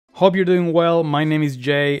Hope you're doing well. My name is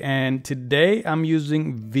Jay, and today I'm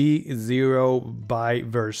using V0 by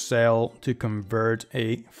Vercel to convert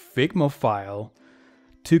a Figma file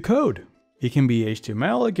to code. It can be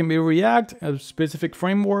HTML, it can be React, a specific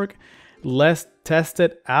framework. Let's test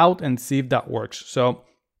it out and see if that works. So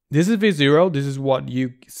this is V0. This is what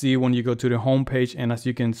you see when you go to the home page, and as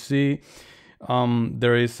you can see,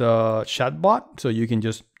 there is a chatbot, so you can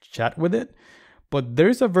just chat with it. But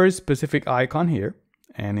there's a very specific icon here,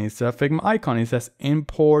 and it's a Figma icon. It says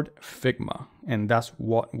import Figma, and that's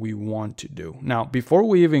what we want to do. Now, before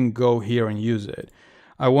we even go here and use it,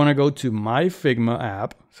 I want to go to my Figma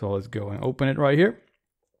app. So let's go and open it right here.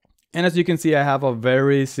 And as you can see, I have a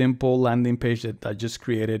very simple landing page that I just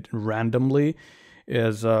created randomly.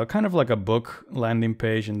 It's kind of like a book landing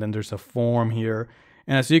page, and then there's a form here.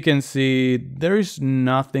 And as you can see, there's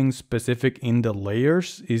nothing specific in the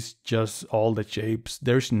layers. It's just all the shapes.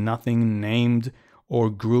 There's nothing named or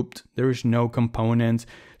grouped. There's no components.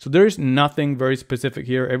 So there's nothing very specific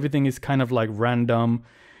here. Everything is kind of like random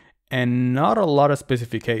and not a lot of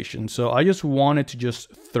specification. So I just wanted to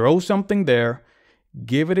just throw something there,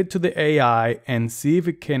 give it to the AI, and see if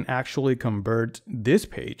it can actually convert this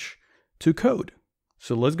page to code.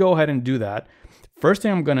 So let's go ahead and do that. First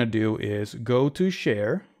thing I'm gonna do is go to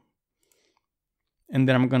share, and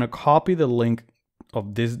then I'm gonna copy the link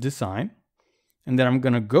of this design, and then I'm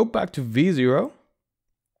gonna go back to V0,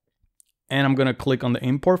 and I'm gonna click on the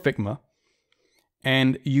import Figma,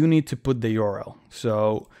 and you need to put the URL.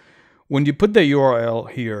 So when you put the URL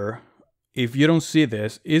here, if you don't see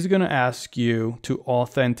this, it's gonna ask you to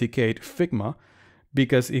authenticate Figma,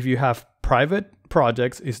 because if you have private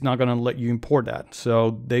projects, it's not gonna let you import that.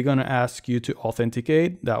 So they're gonna ask you to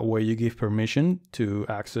authenticate. That way you give permission to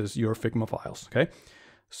access your Figma files, okay?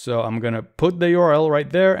 So I'm gonna put the URL right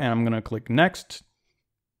there, and I'm gonna click next.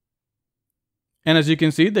 And as you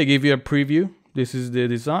can see, they give you a preview. This is the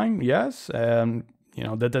design, yes. You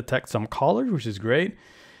know, they detect some colors, which is great.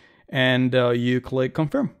 And you click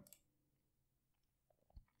confirm.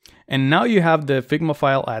 And now you have the Figma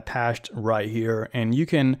file attached right here, and you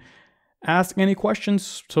can ask any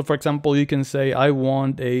questions. So for example, you can say, I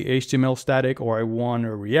want a HTML static, or I want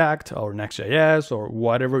a React or Next.js, or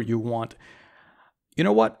whatever you want. You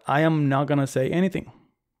know what? I am not gonna say anything.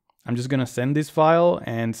 I'm just gonna send this file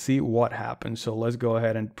and see what happens. So let's go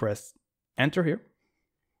ahead and press enter here.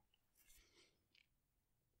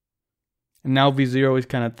 And now V0 is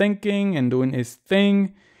kind of thinking and doing its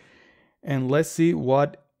thing. And let's see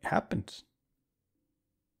what happens.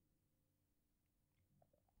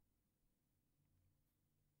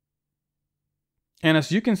 And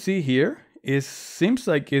as you can see here, it seems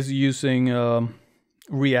like it's using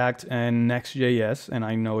React and Next.js. And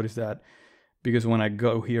I noticed that because when I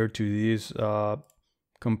go here to this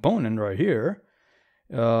component right here,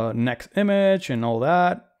 next image and all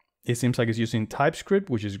that, it seems like it's using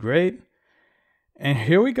TypeScript, which is great. And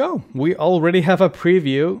here we go. We already have a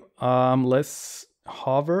preview. Let's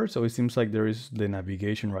hover. So it seems like there is the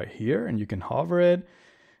navigation right here, and you can hover it.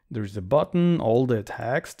 There's the button. All the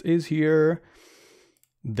text is here.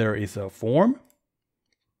 There is a form.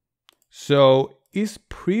 So it's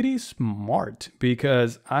pretty smart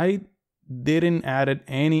because I didn't add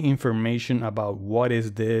any information about what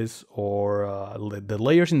is this, or the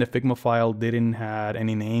layers in the Figma file didn't have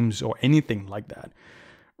any names or anything like that,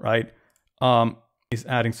 right? It's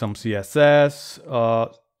adding some CSS,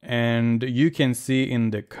 and you can see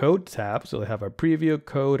in the code tab, so they have a preview,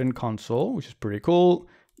 code, and console, which is pretty cool.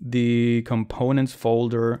 The components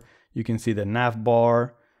folder, you can see the nav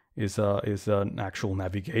bar is an actual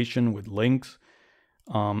navigation with links.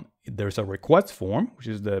 There's a request form, which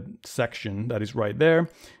is the section that is right there,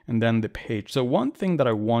 and then the page. So one thing that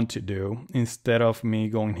I want to do, instead of me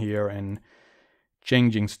going here and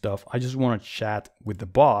changing stuff, I just want to chat with the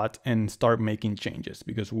bot and start making changes.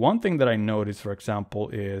 Because one thing that I noticed, for example,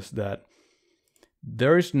 is that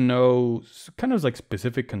there is no kind of like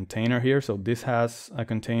specific container here. So this has a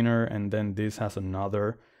container, and then this has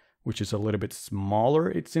another, which is a little bit smaller,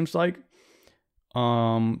 it seems like.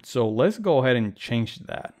 So let's go ahead and change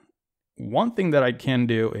that. One thing that I can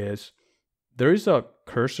do is there is a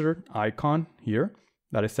cursor icon here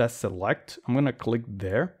that it says select. I'm going to click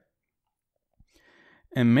there.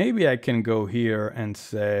 And maybe I can go here and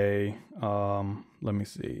say, let me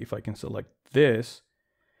see if I can select this,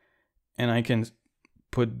 and I can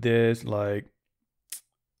put this like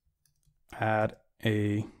add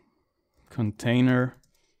a container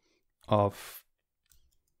of,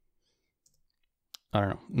 I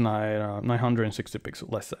don't know, 960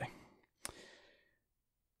 pixels, let's say.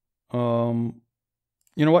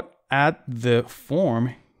 You know what? Add the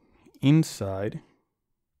form inside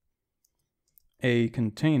a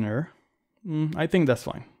container. I think that's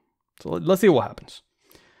fine. So let's see what happens.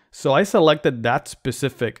 So I selected that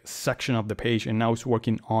specific section of the page and now it's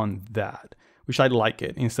working on that, which I like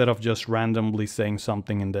it, instead of just randomly saying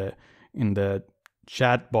something in the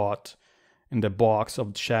chat bot, in the box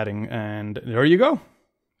of chatting, and there you go.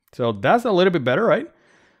 So that's a little bit better, right?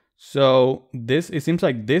 So it seems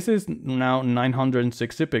like this is now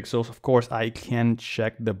 960 pixels. Of course, I can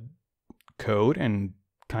check the code and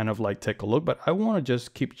kind of like take a look, but I want to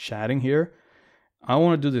just keep chatting here. I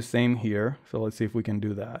want to do the same here. So let's see if we can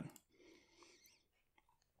do that.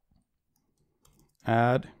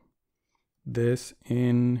 Add this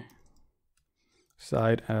inside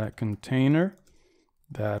a container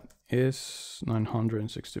that is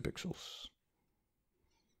 960 pixels.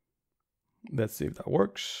 Let's see if that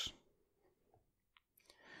works.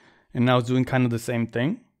 And now it's doing kind of the same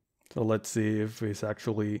thing. So let's see if it's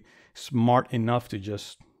actually smart enough to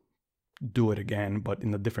just do it again, but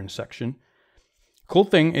in a different section. Cool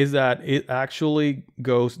thing is that it actually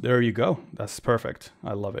goes, there you go. That's perfect.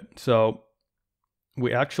 I love it. So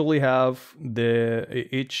we actually have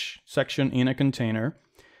each section in a container.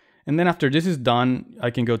 And then after this is done, I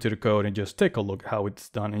can go to the code and just take a look how it's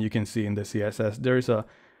done. And you can see in the CSS, there's a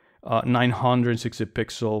 960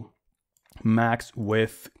 pixel max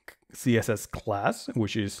width CSS class,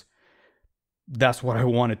 which is, that's what I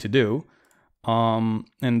wanted to do. And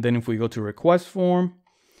then if we go to request form,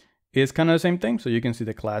 it's kind of the same thing. So you can see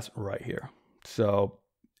the class right here. So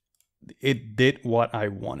it did what I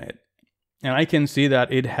wanted. And I can see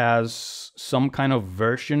that it has some kind of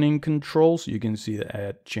versioning controls. You can see that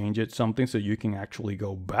it changed something, so you can actually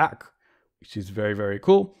go back, which is very, very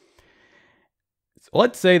cool. So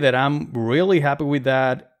let's say that I'm really happy with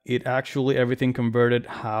that. It actually, everything converted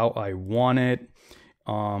how I want it.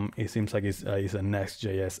 It seems like it's a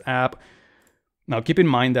Next.js app. Now keep in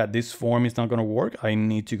mind that this form is not going to work. I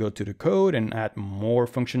need to go to the code and add more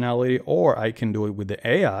functionality, or I can do it with the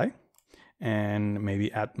AI and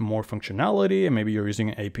maybe add more functionality. And maybe you're using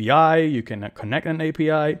an API, you can connect an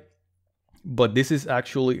API, but this is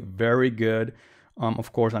actually very good.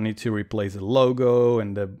 Of course, I need to replace the logo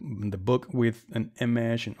and the book with an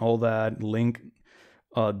image and all that, link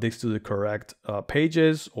this to the correct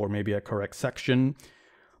pages or maybe a correct section.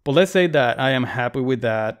 But let's say that I am happy with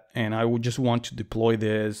that and I would just want to deploy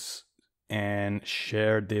this and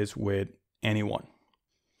share this with anyone.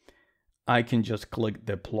 I can just click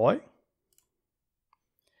deploy.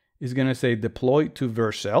 It's gonna say deploy to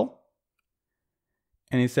Vercel.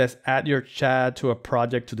 And it says add your chat to a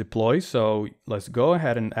project to deploy. So let's go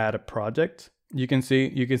ahead and add a project. You can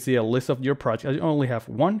see a list of your projects. I only have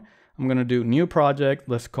one. I'm gonna do new project.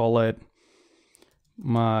 Let's call it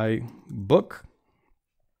my book.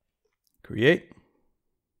 Create.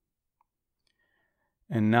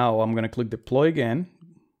 And now I'm gonna click deploy again.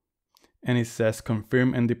 And it says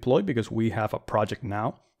confirm and deploy because we have a project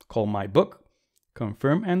now called my book.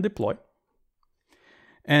 Confirm and deploy.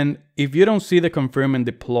 And if you don't see the confirm and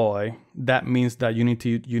deploy, that means that you need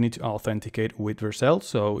to authenticate with Vercel.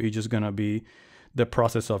 So it's just gonna be the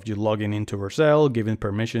process of you logging into Vercel, giving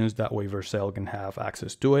permissions. That way Vercel can have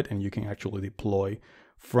access to it and you can actually deploy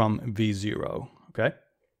from V0. Okay.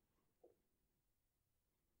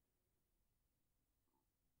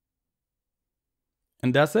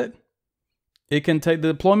 And that's it. It can take, the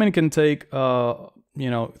deployment can take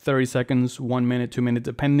 30 seconds, 1 minute, 2 minutes,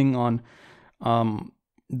 depending on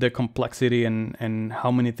the complexity and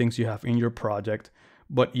how many things you have in your project.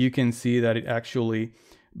 But you can see that it actually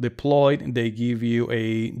deployed. They give you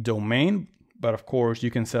a domain, but of course you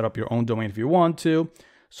can set up your own domain if you want to.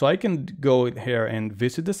 So I can go here and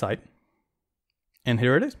visit the site. And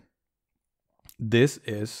here it is. This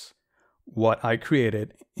is what I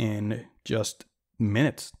created in just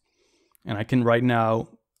minutes. And I can right now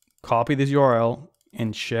copy this URL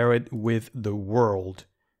and share it with the world,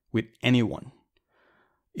 with anyone.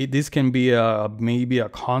 This can be maybe a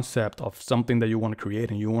concept of something that you want to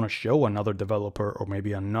create and you want to show another developer or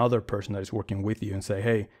maybe another person that is working with you and say,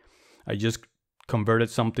 hey, I just converted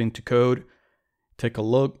something to code. Take a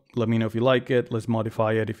look. Let me know if you like it. Let's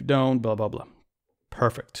modify it if you don't, blah, blah, blah.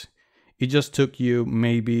 Perfect. It just took you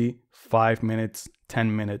maybe 5 minutes,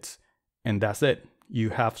 10 minutes, and that's it.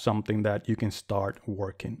 You have something that you can start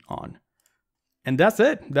working on. And that's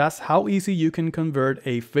it. That's how easy you can convert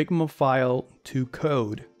a Figma file to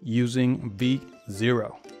code using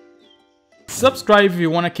V0. Subscribe if you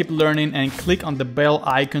want to keep learning and click on the bell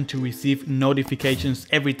icon to receive notifications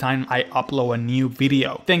every time I upload a new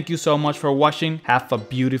video. Thank you so much for watching. Have a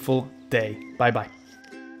beautiful day. Bye bye.